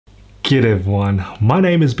G'day everyone, my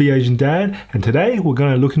name is Asian Dad, and today we're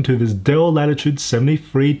going to look into this Dell Latitude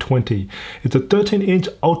 7320. It's a 13-inch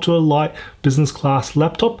ultra-light business class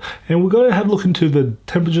laptop, and we're going to have a look into the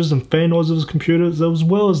temperatures and fan noise of this computer, as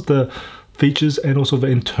well as the features and also the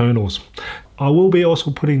internals. I will be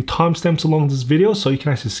also putting timestamps along this video so you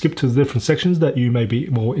can actually skip to the different sections that you may be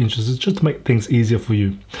more interested in, just to make things easier for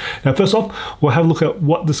you. Now first off, we'll have a look at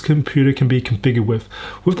what this computer can be configured with.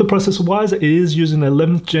 With the processor wise, it is using the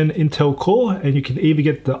 11th gen Intel core, and you can either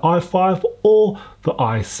get the i5 or the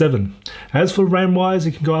i7. As for RAM wise,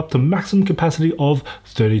 it can go up to maximum capacity of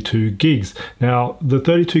 32 gigs. Now the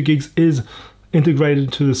 32 gigs is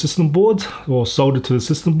integrated to the system board or soldered to the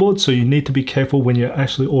system board, so you need to be careful when you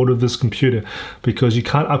actually order this computer because you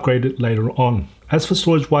can't upgrade it later on. As for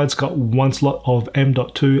storage wise, it's got one slot of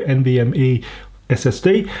M.2 NVMe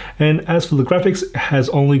SSD, and as for the graphics, it has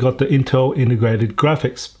only got the Intel integrated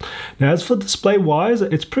graphics. Now as for display wise,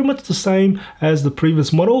 it's pretty much the same as the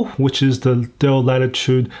previous model, which is the Dell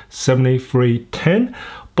Latitude 7310.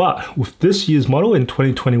 But with this year's model in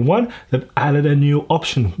 2021, they've added a new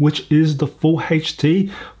option, which is the Full HD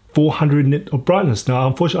 400 nit of brightness. Now,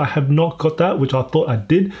 unfortunately, I have not got that, which I thought I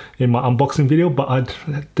did in my unboxing video, but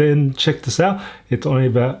I then checked this out. It's only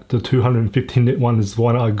about the 215 nit one is the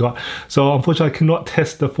one I got. So unfortunately, I cannot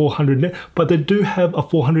test the 400 nit, but they do have a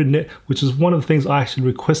 400 nit, which is one of the things I actually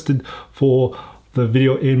requested for the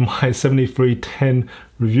video in my 7310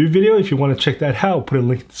 review video. If you want to check that out, I'll put a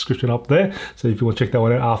link in the description up there, so if you want to check that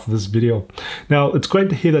one out after this video. Now it's great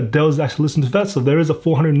to hear that Dell's actually listened to that. So there is a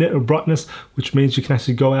 400 nit of brightness, which means you can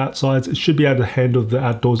actually go outside. It should be able to handle the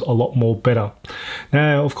outdoors a lot more better.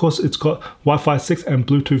 Now of course it's got Wi-Fi 6 and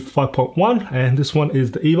Bluetooth 5.1, and this one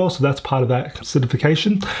is the Evo, so that's part of that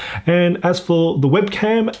certification. And as for the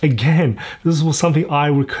webcam, again, this was something I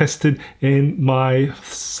requested in my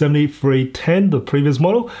 7310, the previous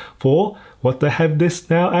model. For what they have this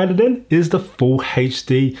now added in is the Full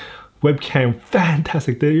HD webcam.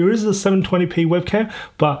 Fantastic. There is a 720p webcam,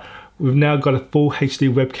 but we've now got a Full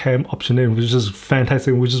HD webcam option in, which is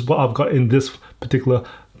fantastic, which is what I've got in this particular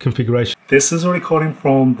configuration. This is a recording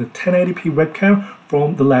from the 1080p webcam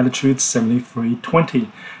from the Latitude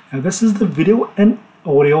 7320. Now this is the video and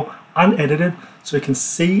audio unedited, so you can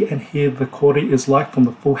see and hear the quality is like from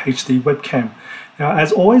the Full HD webcam. Now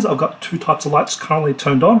as always, I've got two types of lights currently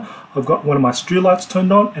turned on. I've got one of my studio lights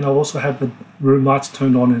turned on, and I also have the room lights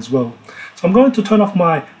turned on as well. So I'm going to turn off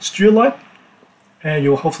my studio light, and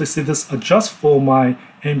you'll hopefully see this adjust for my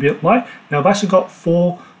ambient light. Now I've actually got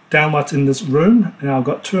 4 downlights in this room, and I've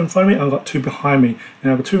got 2 in front of me and I've got 2 behind me.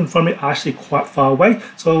 Now the 2 in front of me are actually quite far away,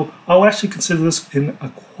 so I'll actually consider this in a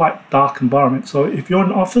quite dark environment. So if you're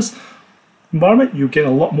in an office environment, you get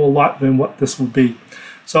a lot more light than what this will be.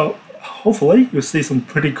 So hopefully you'll see some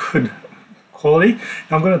pretty good quality.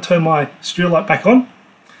 Now I'm going to turn my studio light back on,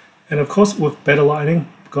 and of course with better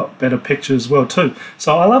lighting, got better pictures as well too.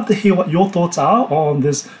 So I love to hear what your thoughts are on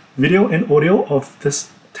this video and audio of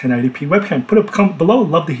this 1080p webcam. Put a comment below,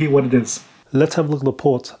 love to hear what it is. Let's have a look at the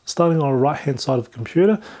ports. Starting on the right hand side of the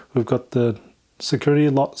computer, we've got the security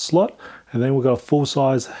lock slot, and then we've got a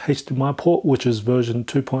full-size HDMI port, which is version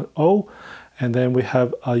 2.0, and then we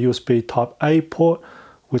have a USB type A port,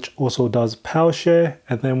 which also does power share,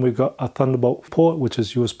 and then we've got a Thunderbolt port, which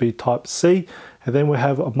is USB type C, and then we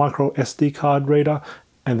have a micro SD card reader,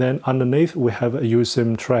 and then underneath we have a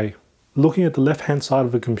USM tray. Looking at the left hand side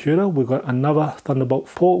of the computer, we've got another Thunderbolt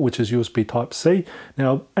port, which is USB type C.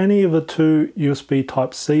 Now any of the 2 USB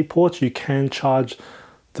type C ports, you can charge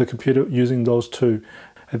the computer using those 2.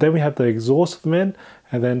 And then we have the exhaust vent,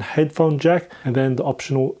 and then headphone jack, and then the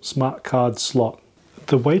optional smart card slot.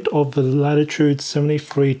 The weight of the Latitude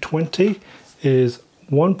 7320 is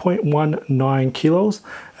 1.19 kilos.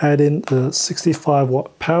 Add in the 65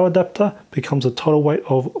 watt power adapter, becomes a total weight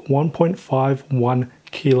of 1.51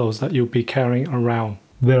 kilos that you'll be carrying around.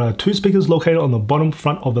 There are 2 speakers located on the bottom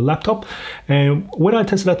front of the laptop, and when I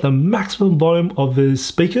tested out the maximum volume of the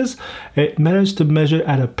speakers, it managed to measure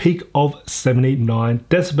at a peak of 79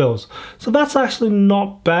 decibels. So that's actually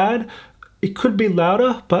not bad. It could be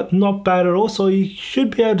louder, but not bad at all. So you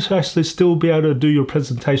should be able to actually still be able to do your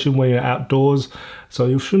presentation when you're outdoors. So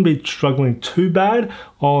you shouldn't be struggling too bad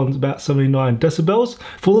on about 79 decibels.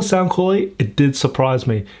 For the sound quality, it did surprise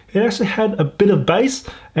me. It actually had a bit of bass,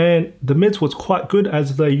 and the mids was quite good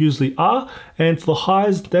as they usually are. And for the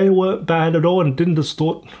highs, they weren't bad at all and didn't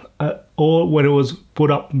distort or when it was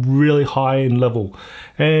put up really high in level.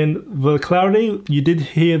 And the clarity, you did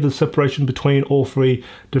hear the separation between all three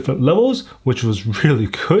different levels, which was really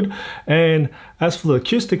good. And as for the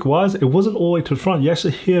acoustic wise, it wasn't all the way to the front. You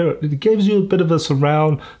actually hear it gives you a bit of a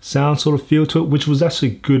surround sound sort of feel to it, which was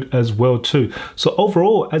actually good as well too. So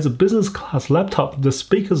overall, as a business class laptop, the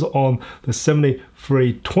speakers on the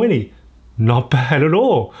 7320, not bad at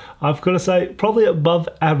all. I've got to say, probably above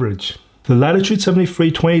average. The Latitude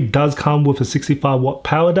 7320 does come with a 65-watt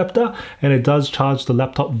power adapter, and it does charge the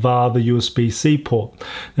laptop via the USB-C port.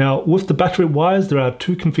 Now, with the battery wise, there are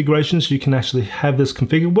two configurations you can actually have this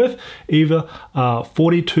configured with, either a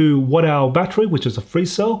 42 watt-hour battery, which is a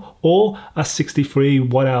 3-cell, or a 63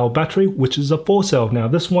 watt-hour battery, which is a 4-cell. Now,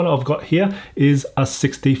 this one I've got here is a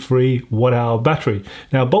 63 watt-hour battery.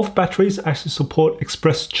 Now, both batteries actually support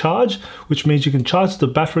express charge, which means you can charge the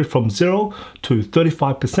battery from 0 to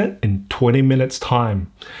 35% in 20 minutes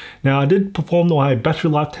time. Now, I did perform my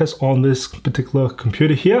battery life test on this particular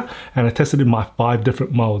computer here, and I tested in my 5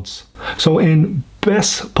 different modes. So in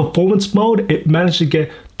best performance mode, it managed to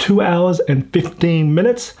get 2 hours and 15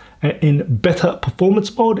 minutes, and in better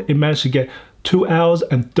performance mode, it managed to get 2 hours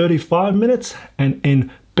and 35 minutes, and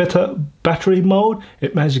in better battery mode,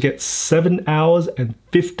 it managed to get 7 hours and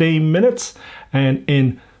 15 minutes, and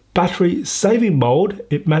in battery saving mode,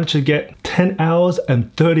 it managed to get 10 hours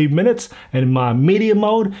and 30 minutes, and in my medium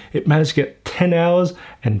mode, it managed to get 10 hours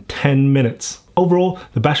and 10 minutes. Overall,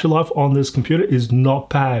 the battery life on this computer is not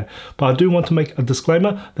bad, but I do want to make a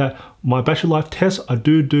disclaimer that my battery life tests I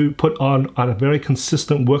do put on a very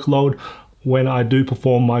consistent workload when I do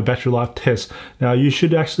perform my battery life test. Now, you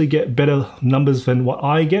should actually get better numbers than what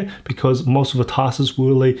I get, because most of the tasks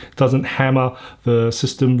really doesn't hammer the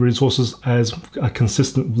system resources as a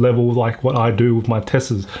consistent level like what I do with my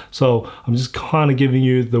testers. So I'm just kind of giving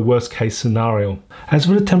you the worst case scenario. As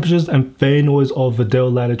for the temperatures and fan noise of the Dell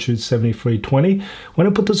Latitude 7320, when I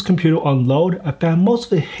put this computer on load, I found most of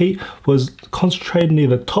the heat was concentrated near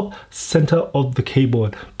the top center of the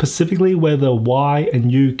keyboard, specifically where the Y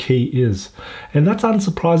and U key is. And that's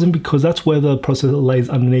unsurprising because that's where the processor lays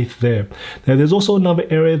underneath there. Now, there's also another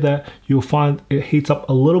area that you'll find it heats up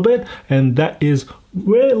a little bit, and that is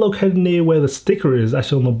really located near where the sticker is,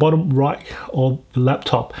 actually on the bottom right of the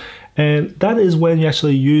laptop. And that is when you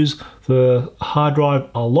actually use the hard drive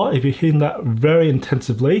a lot. If you're hitting that very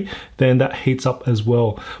intensively, then that heats up as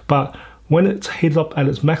well. But when it's heated up at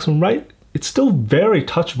its maximum rate, it's still very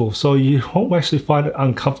touchable, so you won't actually find it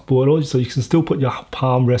uncomfortable at all, so you can still put your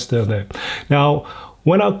palm rest down there. Now,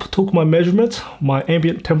 when I took my measurements, my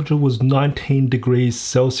ambient temperature was 19 degrees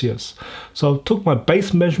Celsius. So I took my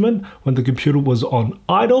base measurement when the computer was on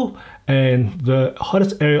idle, and the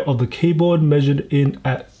hottest area of the keyboard measured in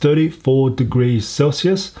at 34 degrees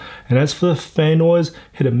Celsius. And as for the fan noise,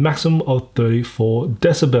 hit a maximum of 34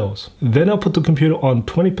 decibels. Then I put the computer on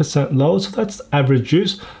 20% low, so that's average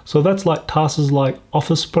use. So that's like tasks like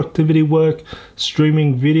office productivity work,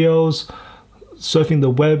 streaming videos, surfing the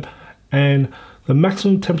web, and the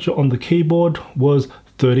maximum temperature on the keyboard was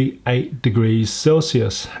 38 degrees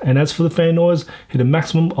Celsius. And as for the fan noise, hit a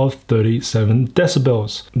maximum of 37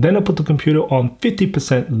 decibels. Then I put the computer on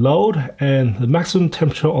 50% load, and the maximum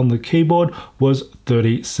temperature on the keyboard was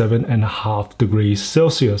 37.5 degrees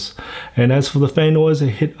Celsius. And as for the fan noise, it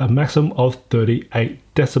hit a maximum of 38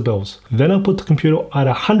 decibels. Then I put the computer at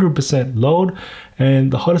 100% load,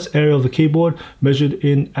 and the hottest area of the keyboard measured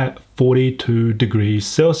in at 42 degrees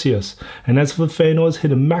Celsius. And as for the fan noise,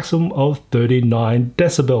 hit a maximum of 39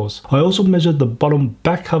 decibels. I also measured the bottom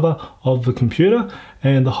back cover of the computer,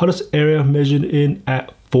 and the hottest area measured in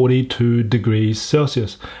at 42 degrees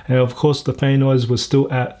Celsius. And of course, the fan noise was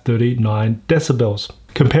still at 39 decibels.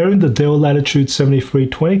 Comparing the Dell Latitude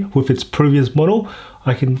 7320 with its previous model,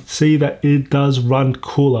 I can see that it does run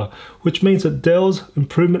cooler, which means that Dell's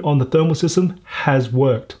improvement on the thermal system has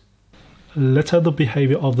worked. Let's have the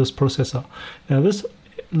behavior of this processor. Now, this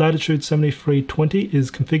Latitude 7320 is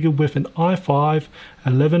configured with an i5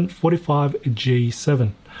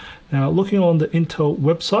 1145G7. Now, looking on the Intel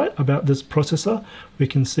website about this processor, we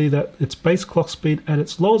can see that its base clock speed at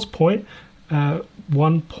its lowest point,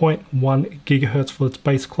 1.1 gigahertz for its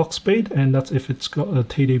base clock speed, and that's if it's got a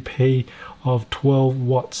TDP of 12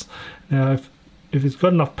 watts. Now, if it's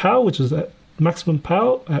got enough power, which is at maximum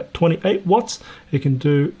power at 28 watts, it can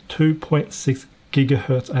do 2.6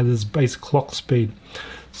 gigahertz as its base clock speed.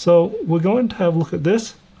 So we're going to have a look at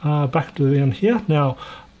this back to the end here. Now,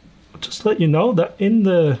 just to let you know that in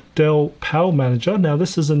the Dell Power Manager, now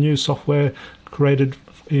this is a new software created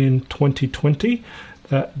in 2020.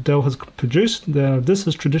 that Dell has produced. Now, this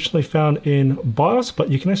is traditionally found in BIOS, but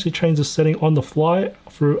you can actually change the setting on the fly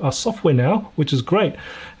through our software now, which is great.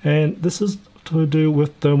 And this is to do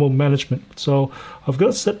with thermal management. So I've got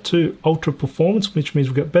it set to ultra performance, which means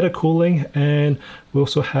we get better cooling, and we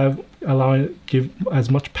also have allowing it to give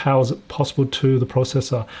as much power as possible to the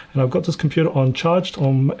processor. And I've got this computer on charged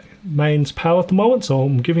on mains power at the moment, so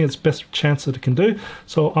I'm giving it its best chance that it can do.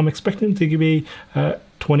 So I'm expecting it to give me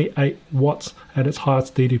 28 watts at its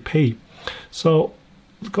highest DDP. So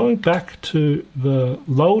going back to the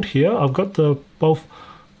load here, I've got the both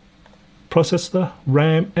processor,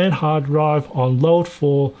 RAM and hard drive on load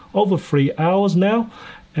for over 3 hours now,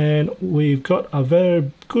 and we've got a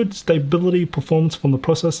very good stability performance from the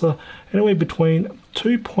processor, anywhere between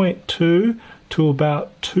 2.2 to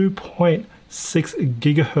about 2.6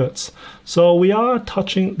 gigahertz. So we are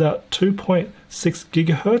touching that 2.6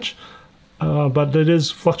 gigahertz, but it is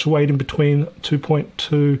fluctuating between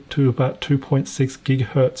 2.2 to about 2.6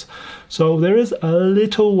 gigahertz. So there is a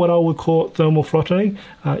little what I would call thermal throttling,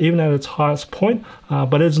 even at its highest point,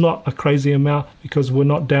 but it's not a crazy amount because we're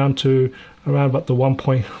not down to around about the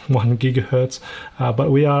 1.1 gigahertz, but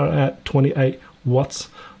we are at 28 watts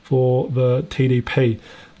for the TDP.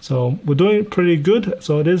 So we're doing pretty good.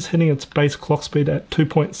 So it is hitting its base clock speed at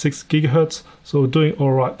 2.6 gigahertz. So we're doing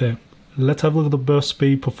all right there. Let's have a look at the burst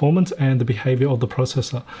speed performance and the behavior of the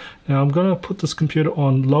processor. Now I'm going to put this computer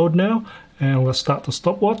on load now, and we'll start the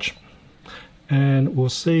stopwatch, and we'll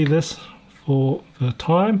see this for the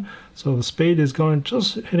time. So the speed is going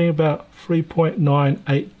just hitting about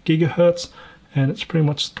 3.98 gigahertz, and it's pretty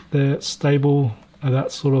much there stable at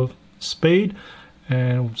that sort of speed.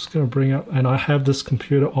 And I'm just going to bring up, and I have this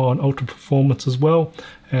computer on ultra performance as well,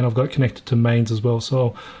 and I've got it connected to mains as well.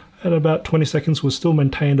 So at about 20 seconds, we're still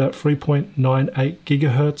maintained at 3.98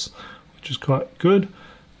 gigahertz, which is quite good.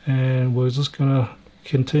 And we're just going to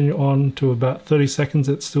continue on to about 30 seconds.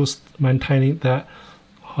 It's still maintaining that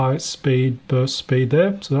high speed burst speed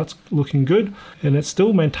there. So that's looking good. And it's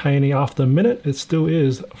still maintaining after a minute. It still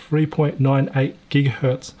is 3.98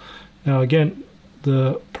 gigahertz. Now again,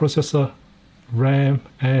 the processor, RAM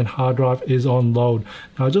and hard drive is on load.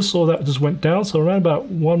 Now I just saw that it just went down, so around about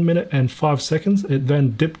 1 minute and 5 seconds it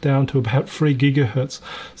then dipped down to about 3 gigahertz.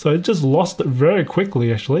 So it just lost it very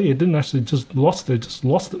quickly. Actually, it didn't actually just lost it, just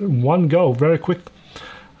lost it in one go very quick.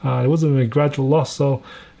 It wasn't a gradual loss. So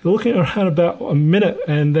you're looking around about a minute,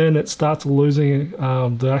 and then it starts losing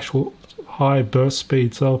the actual high burst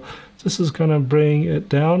speed. So this is going to bring it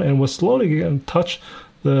down, and we're slowly going to touch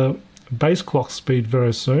the base clock speed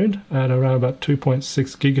very soon at around about 2.6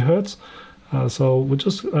 gigahertz. So we're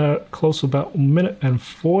just close to about 1 minute and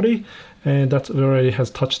 40, and that already has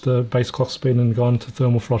touched the base clock speed and gone to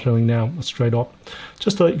thermal throttling now straight up.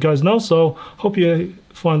 Just to let you guys know. So hope you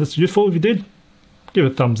find this useful. If you did, give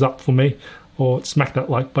it a thumbs up for me, or smack that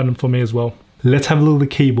like button for me as well. Let's have a look at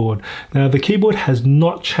the keyboard. Now the keyboard has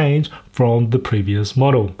not changed from the previous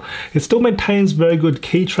model. It still maintains very good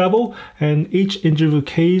key travel, and each individual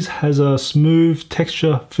keys has a smooth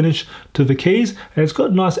texture finish to the keys, and it's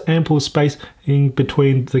got nice ample space in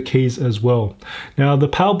between the keys as well. Now the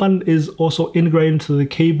power button is also integrated into the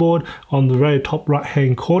keyboard on the very top right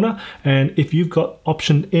hand corner, and if you've got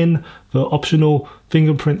option in the optional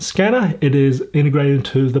fingerprint scanner, it is integrated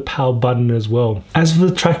into the power button as well. As for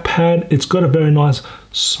the trackpad, it's got a very nice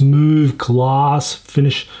smooth glass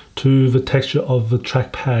finish to the texture of the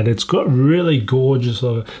trackpad. It's got really gorgeous,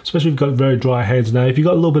 especially if you've got very dry hands. Now if you've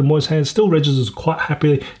got a little bit moist hands, it still registers quite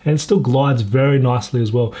happily and it still glides very nicely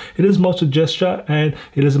as well. It is multi-gesture and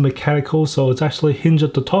it is a mechanical, so it's actually hinged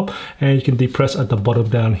at the top, and you can depress at the bottom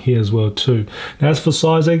down here as well too. Now as for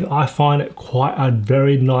sizing, I find it quite a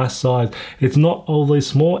very nice size. It's not overly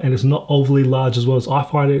small and it's not overly large as well, so I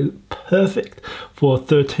find it perfect for a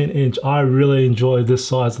 13-inch. I really enjoy this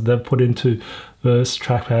size that they've put into this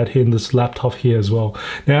trackpad here in this laptop here as well.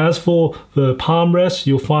 Now as for the palm rest,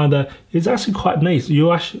 you'll find that it's actually quite nice.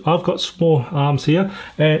 I've got small arms here,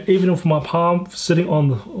 and even with my palm sitting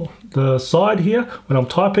on the side here when I'm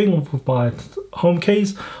typing with my home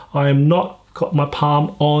keys, I am not got my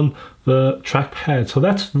palm on the trackpad. So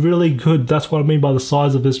that's really good. That's what I mean by the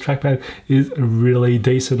size of this trackpad is really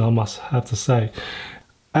decent, I must have to say.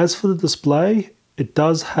 As for the display, it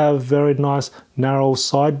does have very nice narrow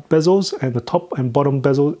side bezels, and the top and bottom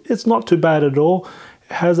bezel, it's not too bad at all.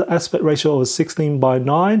 It has an aspect ratio of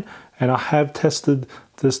 16:9, and I have tested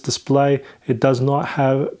this display. It does not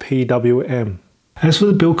have PWM. As for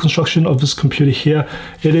the build construction of this computer here,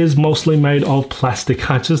 it is mostly made of plastic.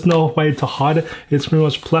 There's no way to hide it. It's pretty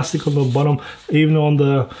much plastic on the bottom, even on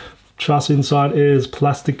the Truss inside is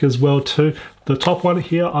plastic as well too. The top one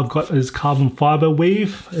here I've got is carbon fiber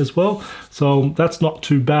weave as well, so that's not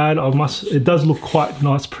too bad. It does look quite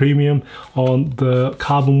nice premium on the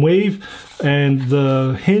carbon weave. And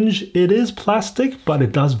the hinge, it is plastic, but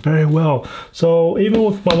it does very well. So even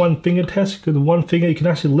with my one finger test, with one finger you can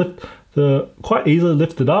actually quite easily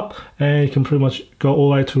lift it up, and you can pretty much go all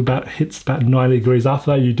the way to about 90 degrees.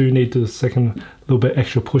 After that, you do need the second little bit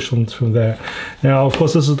extra push on from there. Now, of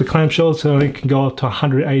course, this is the clamshell, so it can go up to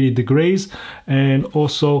 180 degrees. And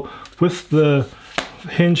also with the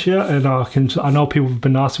hinge here, and I know people have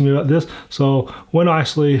been asking me about this, so when I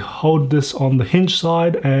actually hold this on the hinge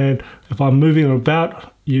side, and if I'm moving it about,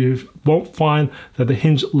 you won't find that the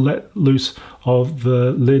hinge let loose of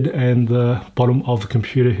the lid and the bottom of the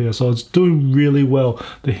computer here. So it's doing really well,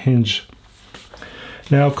 the hinge.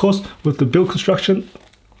 Now, of course, with the build construction,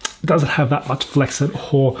 it doesn't have that much flex at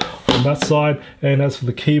all on that side. And as for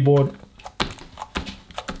the keyboard,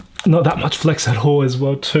 not that much flex at all as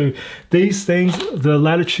well too. These things, the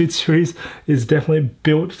Latitude series is definitely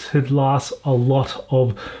built to last a lot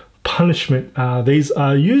of punishment. These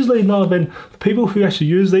are usually not even, the people who actually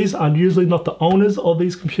use these are usually not the owners of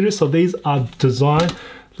these computers. So these are designed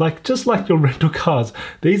just like your rental cars.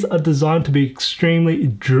 These are designed to be extremely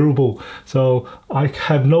durable. So I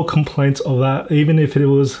have no complaints of that. Even if it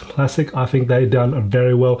was plastic, I think they've done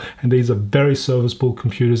very well. And these are very serviceable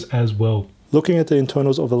computers as well. Looking at the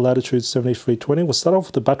internals of the Latitude 7320, we'll start off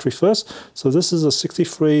with the battery first. So this is a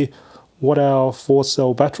 63 watt-hour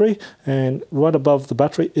 4-cell battery, and right above the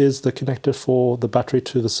battery is the connector for the battery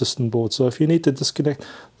to the system board. So if you need to disconnect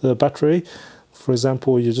the battery, for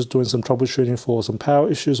example, you're just doing some troubleshooting for some power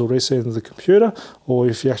issues or resetting the computer, or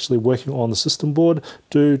if you're actually working on the system board,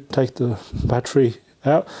 do take the battery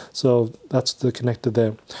out. So that's the connector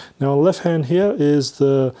there. Now on the left hand here is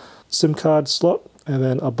the SIM card slot, and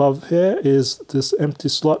then above here is this empty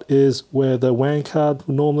slot is where the WAN card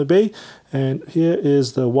would normally be, and here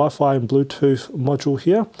is the Wi-Fi and Bluetooth module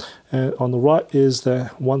here, and on the right is the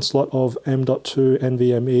one slot of M.2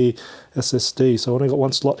 NVMe SSD. So I've only got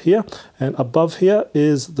one slot here, and above here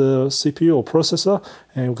is the CPU or processor,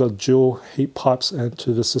 and we've got dual heat pipes and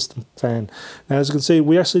to the system fan. Now as you can see,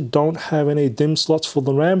 we actually don't have any DIMM slots for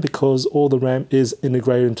the RAM because all the RAM is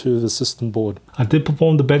integrated into the system board. I did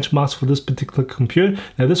perform the benchmarks for this particular computer.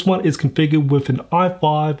 Now this one is configured with an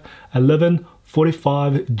i5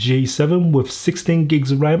 1145G7 with 16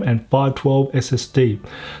 gigs of RAM and 512 SSD.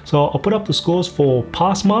 So I'll put up the scores for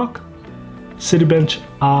Passmark, Citybench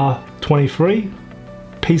R23,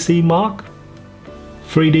 PC Mark,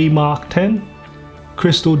 3D Mark 10,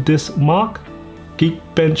 Crystal Disk Mark,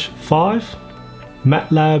 Geekbench 5,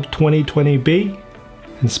 MATLAB 2020B,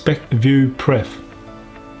 and SpecView Pref.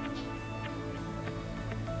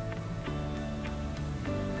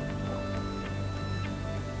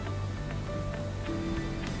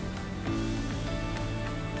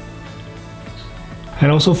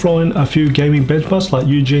 And also throw in a few gaming benchmarks like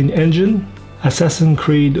Eugene Engine, Assassin's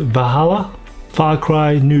Creed Valhalla, Far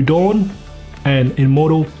Cry New Dawn, and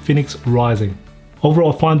Immortal Phoenix Rising.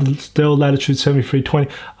 Overall, I find the Dell Latitude 7320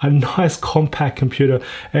 a nice compact computer,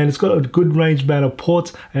 and it's got a good range amount of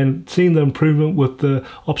ports, and seeing the improvement with the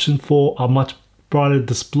option for a much brighter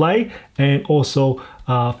display and also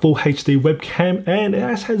full HD webcam, and it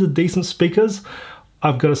actually has a decent speakers.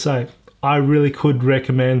 I've got to say, I really could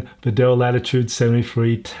recommend the Dell Latitude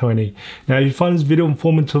 7320. Now, if you find this video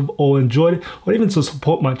informative or enjoyed it, or even to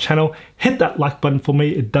support my channel, hit that like button for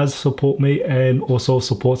me. It does support me and also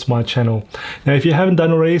supports my channel. Now, if you haven't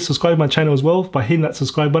done already, subscribe to my channel as well by hitting that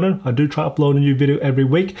subscribe button. I do try to upload a new video every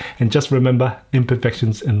week. And just remember,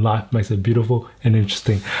 imperfections in life makes it beautiful and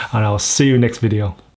interesting. And I'll see you next video.